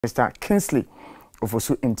Mr. Kingsley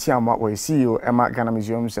Ofosu Ntiama was CEO Emma Ghana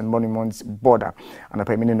Museums and Monuments Board and a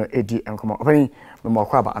payment no AD and come open more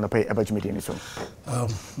kwaba and a pay about media so.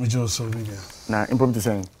 We just so media. Now impromptu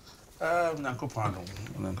saying Nanko pardon.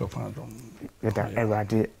 Yeta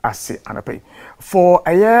every asset and a pay. For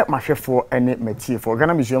a year my share for any material for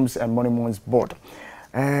Ghana Museums and Monuments Board.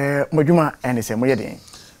 Mojuma and say moye den.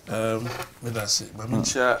 With that say,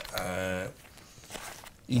 Mamicha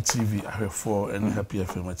ETV I have for and happy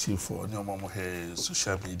FM for no more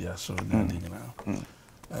social media so now.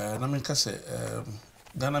 Na me ka say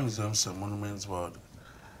Ghana Museums and Monuments Board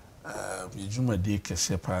Juma de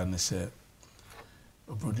kese pa ne say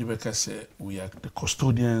Obrodibeka say we are the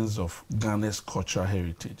custodians of Ghana's cultural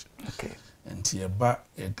heritage. Okay. And yeba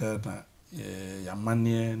Ghana ya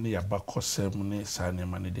manie ne yaba kosem ne sa ne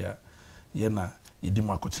mane dia ye na yedi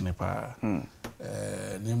makotene pa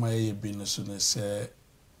ne ma ye bi ne so ne say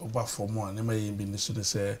oba formo ne ma ye bi ne so ne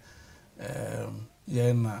say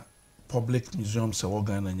ye na public museums e wo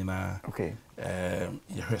Ghana nyina. Okay.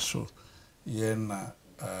 Ye hweso ye na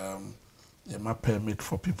my permit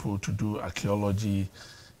for people to do archaeology,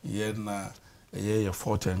 yeah,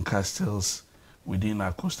 fort and castles within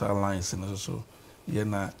our coastal lines and also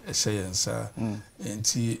a science and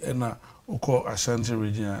oko Ashanti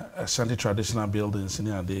region, Ashanti traditional buildings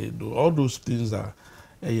and they do all those things that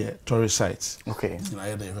tourist sites. Okay.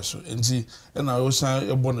 And I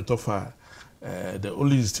also born it of the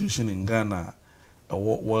only institution in Ghana, a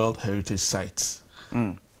World Heritage Sites,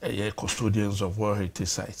 custodians of World Heritage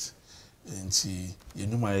Sites.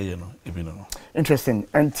 Interesting.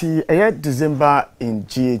 And December in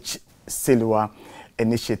GH Selewa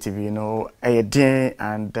initiative,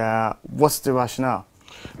 and what's the rationale?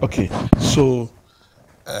 Okay, so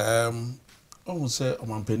I would say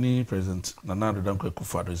Omampeni President Nana Danko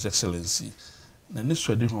Akufo-Addo, His Excellency, and this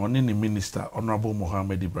Minister Honorable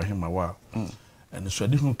Mohammed Ibrahim Awal, and the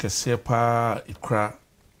Swedish Kesepa Ikra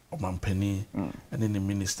Omampeni, and then the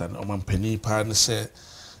Minister Omampeni Parnese.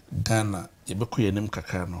 Ghana, yebeko yenim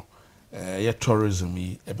kakano, tourism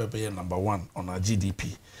ebe number 1 on our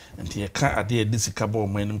GDP. And ye ka ade disikabo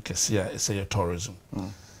manim kesia ese tourism.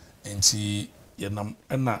 And yenam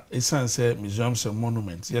na esan say museums and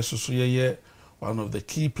monuments. Yes, so ye one of the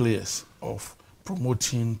key players of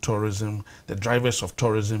promoting tourism, the drivers of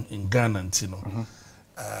tourism in Ghana.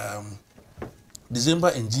 December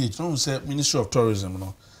in GH, no say Ministry of Tourism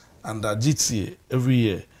no, and GTA every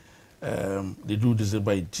year. They do this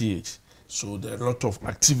by GH, so there are a lot of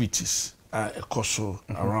activities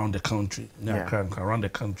around the country, around the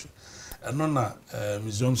country. And on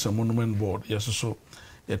Museums and Monument Board, yes, so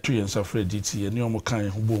you 2 years after GT, and you almost can't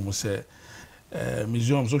who say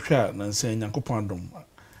museums of share and saying Yankopandum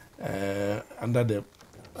under the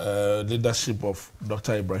leadership of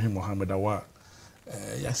Dr. Ibrahim Mohammed Awal.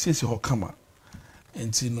 Yes, Hokama.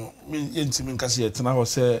 And me kasi etna ho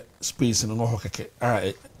say space no ho keke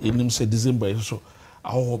enim say December so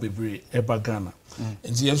aho bebre eba Ghana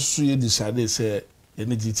and yeso ye decide say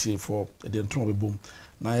energy for the ntom bebom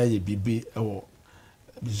na ya ye bibi ewo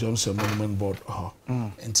Museums and Monument Board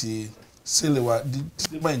and Selewa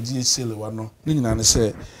the man GH Selewa no ni nyina ne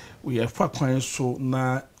say we are fa kwan so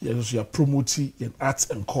na yeso ya promoting in arts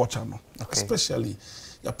and culture no, especially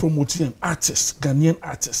ya promoting artists, Ghanaian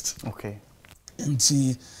artists. Okay. And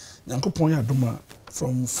Yankopon Adoma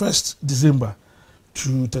from 1st December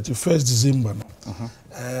to 31st December.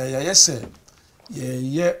 Yes, sir.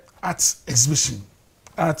 Yeah, arts exhibition.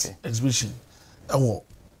 Exhibition.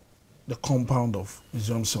 The compound of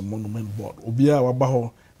Museums and Monument Board. Obia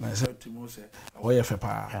Wabaho, na said to Mose,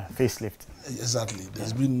 facelift. Exactly.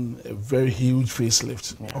 There's been a very huge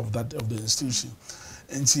facelift of the institution.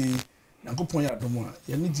 And Yankopon Adoma,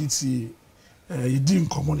 Yaniti. You didn't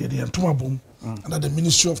come on the Antomabum under the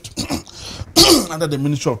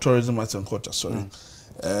Ministry of Tourism, Arts and Culture. Sorry,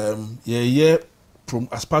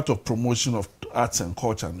 as part of promotion of arts and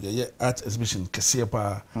culture, art exhibition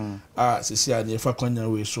Kesiepa, Sisia, the Fakonya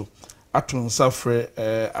way. So, Atun Safre,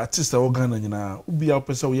 artist organ and Ubi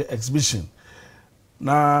Alpesa exhibition.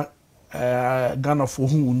 Na Ghana for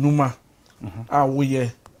whom Numa,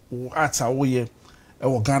 we arts are we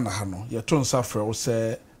Ghana Hano, Yatun Safre,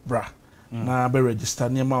 say, bra. Na be register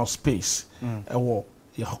near my space your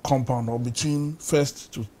compound or between 1st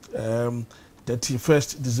to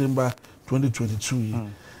 31st December 2022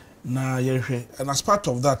 na yehwe and as part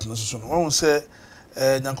of that no so no one say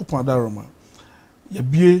Nyankopon Adaroma ye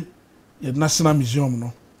bie ye National Museum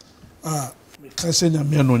no me can say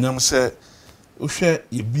nyame no nyam say ohwe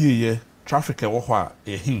ye bie ye traffic e wo ho a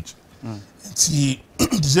ye huge nti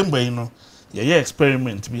December you know ye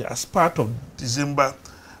experiment be as part of December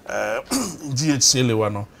GH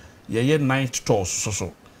Selewa no ye night tours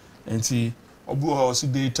so enti obu house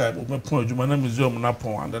daytime o pon adwuma na museum na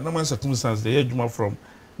pon and the normal circumstance they adwuma from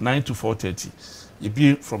 9 to 4:30 you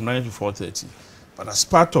be from 9 to 4:30 but as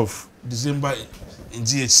part of December in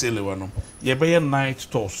GH Selewa no ye be night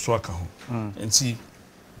tours so aka ho enti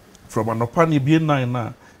from anopa ne be 9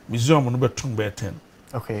 na museum no betum be 10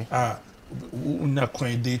 okay unya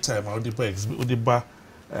kwan daytime how the ba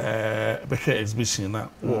exhibition or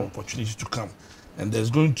opportunity to come and there's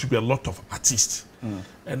going to be a lot of artists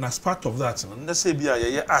and as part of that let's say be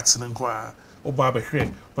a arts and oba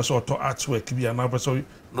person artwork be another person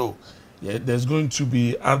no there's going to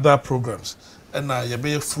be other programs and you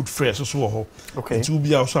be food fair so okay it will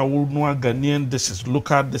be also no Ghanaian dishes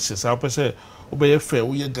local dishes I say oba fair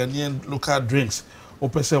we Ghanaian local drinks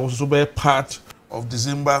oba say also be part of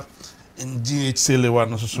December in GH Selewa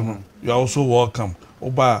no so you are also welcome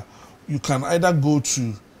oba you can either go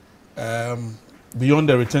to Beyond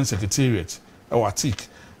the Return Secretariat or Atik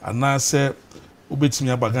and now say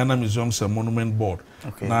ubetimi Ghana Museums and Monument Board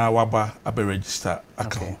na waba abe register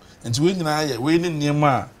account and we na we ni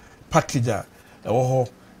niema package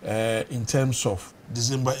in terms of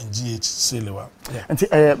December in GH Selewa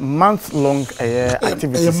and month-long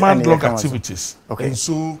activities month-long activities okay and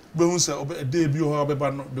so we say a day there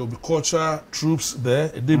will be culture troops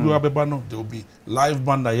there a day there will be live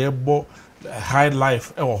band high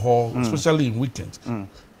life especially in weekends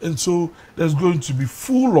and so there's going to be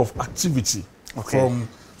full of activity from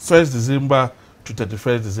 1st December to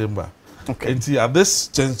 31st December and at this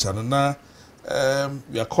juncture now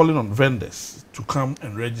we are calling on vendors to come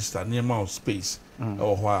and register near amount of space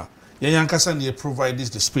provide this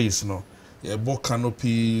the space both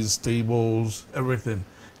canopies tables everything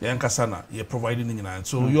you're providing and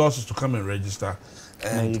so you also to come and register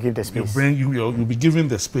and you give the space you'll be given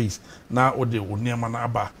the space now or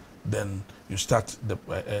then you start the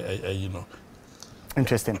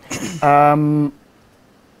interesting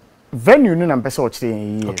venue no na pesa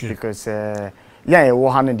ochire because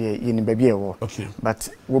in baby okay but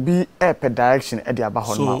will be a direction at the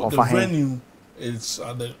abahon so the venue is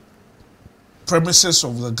at the premises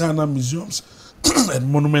of the Ghana Museums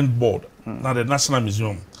and Monument Board now the National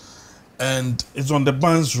Museum and it's on the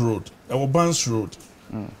Barnes Road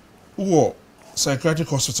psychiatric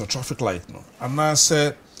hospital traffic light and now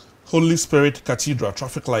say Holy Spirit Cathedral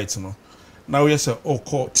traffic light now we say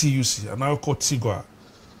call TUC and now call Tigwa.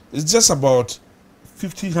 It's just about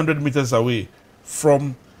 1,500 meters away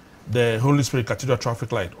from the Holy Spirit Cathedral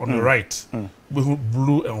traffic light on the right,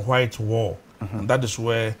 blue and white wall, and that is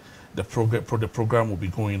where the program will be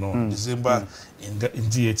going on December in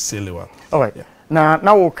GH Selewa. All right.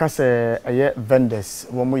 Now we'll cast a vendors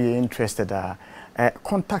when we are interested.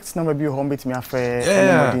 Contacts number be home with me after.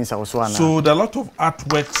 So there are a lot of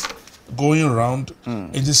artworks going around.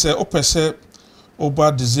 It is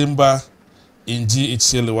over December in GH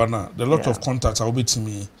Selewa. There are a lot of contacts. I will be to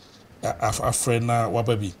me. A friend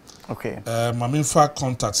wababi. Okay. My main fact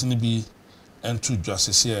contacts ni be and to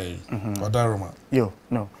justice here. Wadaroma. Yo,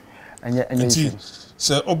 no. And you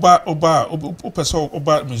say oba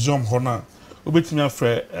museum hona. Obet me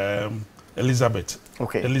afre Elizabeth.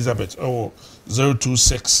 Okay. Elizabeth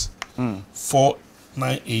 026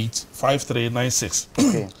 498 5396.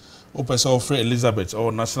 Okay. Opesa offer Elizabeth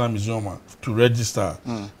or National Museum to register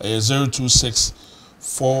 026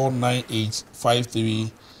 498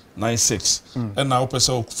 5396 and now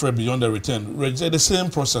person for Beyond the Return register the same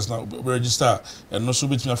process now register and also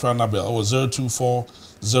between for Annabelle or 024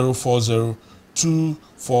 040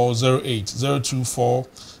 2408 024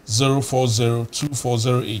 040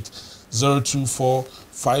 2408 024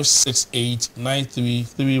 568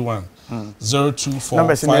 9331 024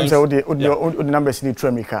 numbers the numbers need to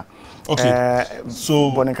okay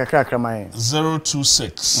so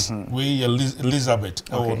 026 we Elizabeth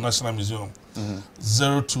or National Museum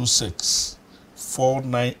 026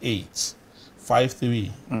 498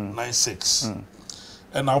 5396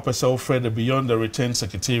 and now person Fred the Beyond the Return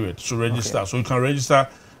Secretariat to register so you can register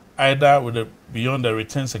either with the Beyond the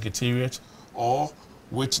Return Secretariat or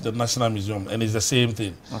with the National Museum and it's the same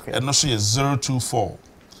thing and also is 024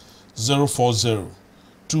 040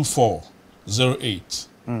 2408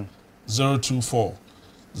 024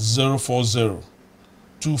 040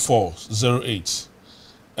 2408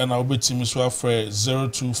 and I'll be team so afraid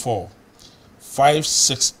 024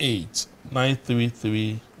 568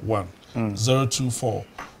 9331 024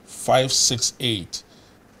 568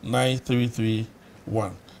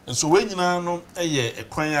 9331 and so when you know a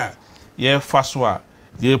kwanya yeah fast one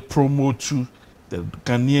they promote to the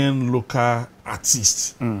Ghanaian local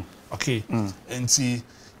artists okay and see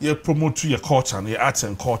you promote your culture, your arts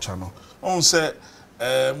and culture. No, on say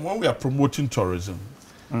when we are promoting tourism,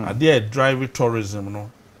 they are driving tourism.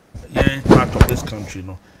 No, yeah, part of this country.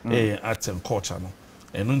 No, arts and culture. No,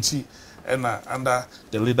 and under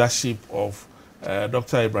the leadership of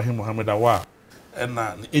Dr. Ibrahim Mohammed Awa and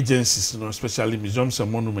agencies, especially museums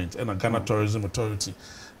and monuments and Ghana Tourism Authority.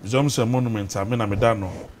 Museums and monuments are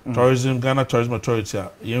Medano, Tourism, Ghana Tourism Authority,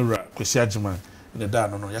 Yenra, Kwesiajiman, in the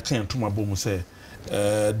Dano, no, Yakan Tuma Bomu say,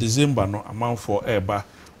 December, no, amount for Eba.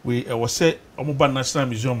 We was say, Omoba National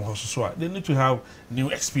Museum, they need to have new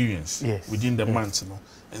experience within the month,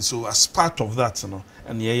 And so, as part of that, and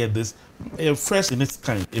this, first in its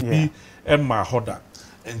kind, it be Emma Hoda,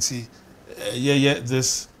 and see,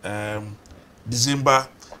 this December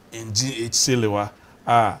in GH Selewa,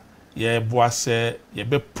 boise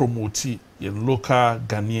be promote your local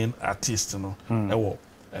Ghanaian artists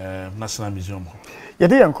National Museum.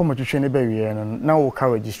 Yede yan komo twetwe ne ba wie no na wo ka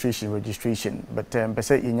registration but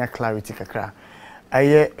pese yenya clarity kakra.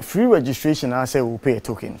 Free registration I say we pay a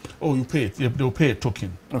token. Oh, you pay it. They'll pay a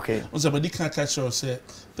token. Okay. Also, but they can't catch us. Say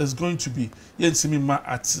there's going to be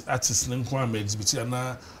artists in exhibit and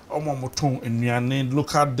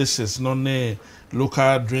local dishes,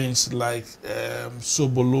 local drinks like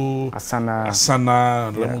sobolo,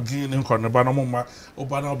 asana, lemugin, cornabana,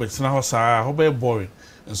 obana, betina, boring.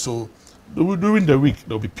 And so during the week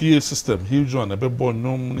there'll be PA system, huge one, a bit born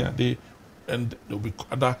normally and there'll be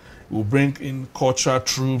other. We'll bring in cultural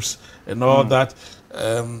troops and all that.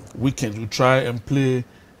 Weekend we try and play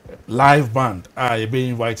live band. You be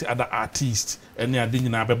invited other artists and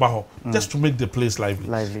just to make the place lively.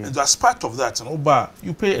 And as part of that,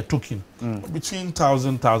 you pay a token between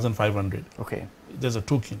 1,000, 1,500. Okay. There's a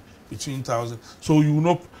token between 1,000. So you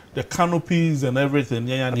know the canopies and everything.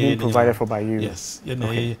 Being provided for by you. Yes. Yeah.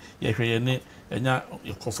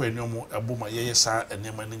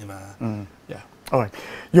 All right.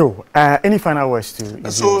 Yo, any final words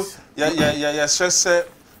to so just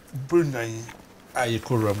Brunei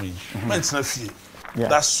Ayekorami.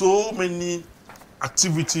 There's so many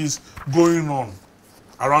activities going on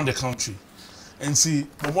around the country. And see,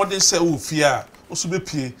 the more they say fear, also be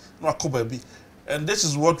pay no baby. And this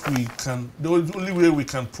is what we can, the only way we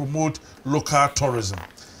can promote local tourism.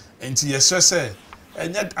 And see, yes, say,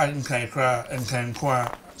 and yet I can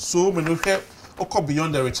so many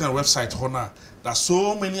beyond the return website Hona. There's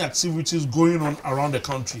so many activities going on around the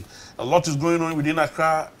country. A lot is going on within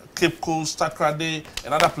Accra, Cape Coast, Accra Day,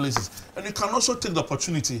 and other places. And you can also take the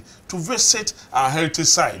opportunity to visit our heritage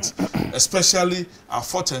sites, especially our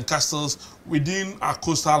forts and castles within our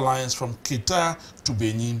coastal lines from Keita to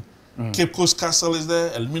Benin. Cape Coast Castle is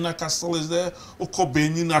there, Elmina Castle is there, Oko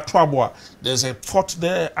Benin, Atwabwa. There's a fort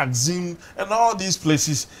there, Axim, and all these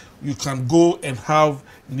places you can go and have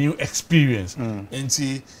new experience. And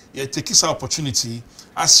see, you take this opportunity,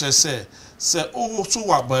 as I say, oh, so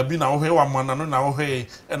what, baby, now here, one man, now here,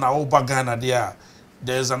 and now Bagana there.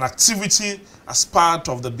 There's an activity as part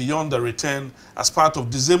of the Beyond the Return, as part of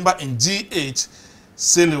December in GH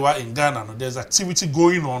Selewa in Ghana. There's activity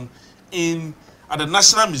going on at the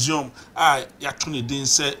National Museum. Yatuni Din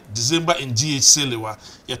said December in GH Selewa.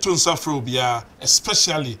 Yatun Safrobia,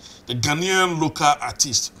 especially the Ghanaian local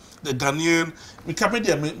artists. The Ghanaian, we come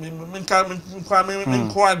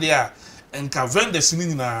there, and can vend the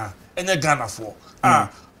cinema and Ghana for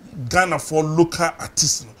Ghana for local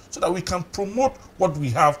artists, so that we can promote what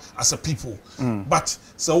we have as a people. But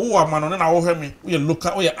so who are man on our me, we are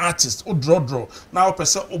local, we are artists, or draw. Now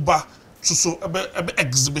person oba so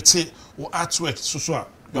exhibit or artwork so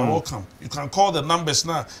you're welcome. You can call the numbers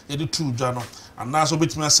now, you do 2 journal, and now so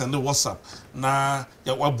bit me send the WhatsApp. Now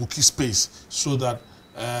you want booking space so that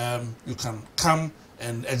you can come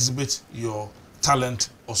and exhibit your talent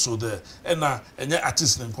also there. And your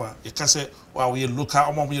artists you can say, well, we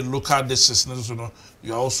local dishes,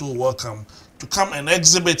 you are also welcome to come and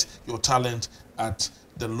exhibit your talent at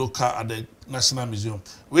the National Museum.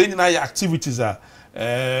 When your activities are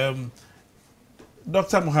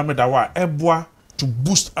Dr. Mohammed Awa Ebwa to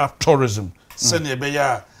boost up tourism. Send your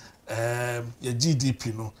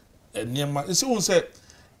GDP no. And you say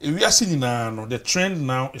if we are seeing now, the trend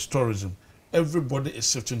now is tourism. Everybody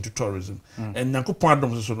is shifting to tourism. And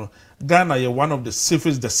Ghana is one of the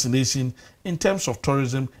safest destinations in terms of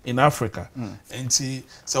tourism in Africa. And see,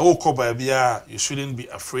 so you shouldn't be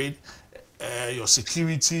afraid. Your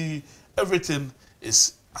security, everything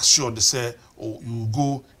is assured to say, oh, you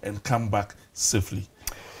go and come back safely.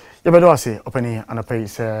 You better say, opening and a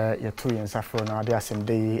place, your 2 years after now, there are some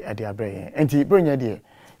day at the abbey. And the bring your dear,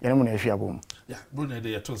 you know, Yeah, Bruno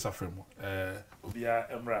de Yaton Safremo. Obia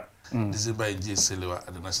Emra, December in J. Selewa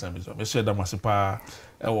at the National Museum. I said, Damasipa,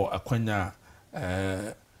 Aquanya,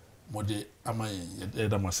 Mode Amay,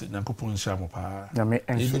 Edamasi, Nankupun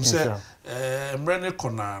Shamopa. Even said, Mrene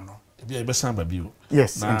Conano, be a besamba bill.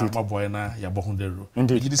 Yes, indeed. My boy, na Yabohundero.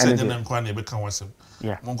 Indeed. You said, and Quani become once.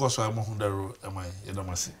 Yeah. Mongoso Mohundero, am I,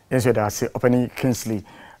 Edamasi? Yes, that's it. Opening Kingsley.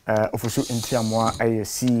 Ofosu Intiamwa, I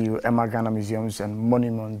CEO, Emma Ghana Museums and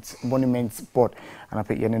Monuments Board, and I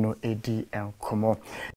pay Yenino AD and Komo.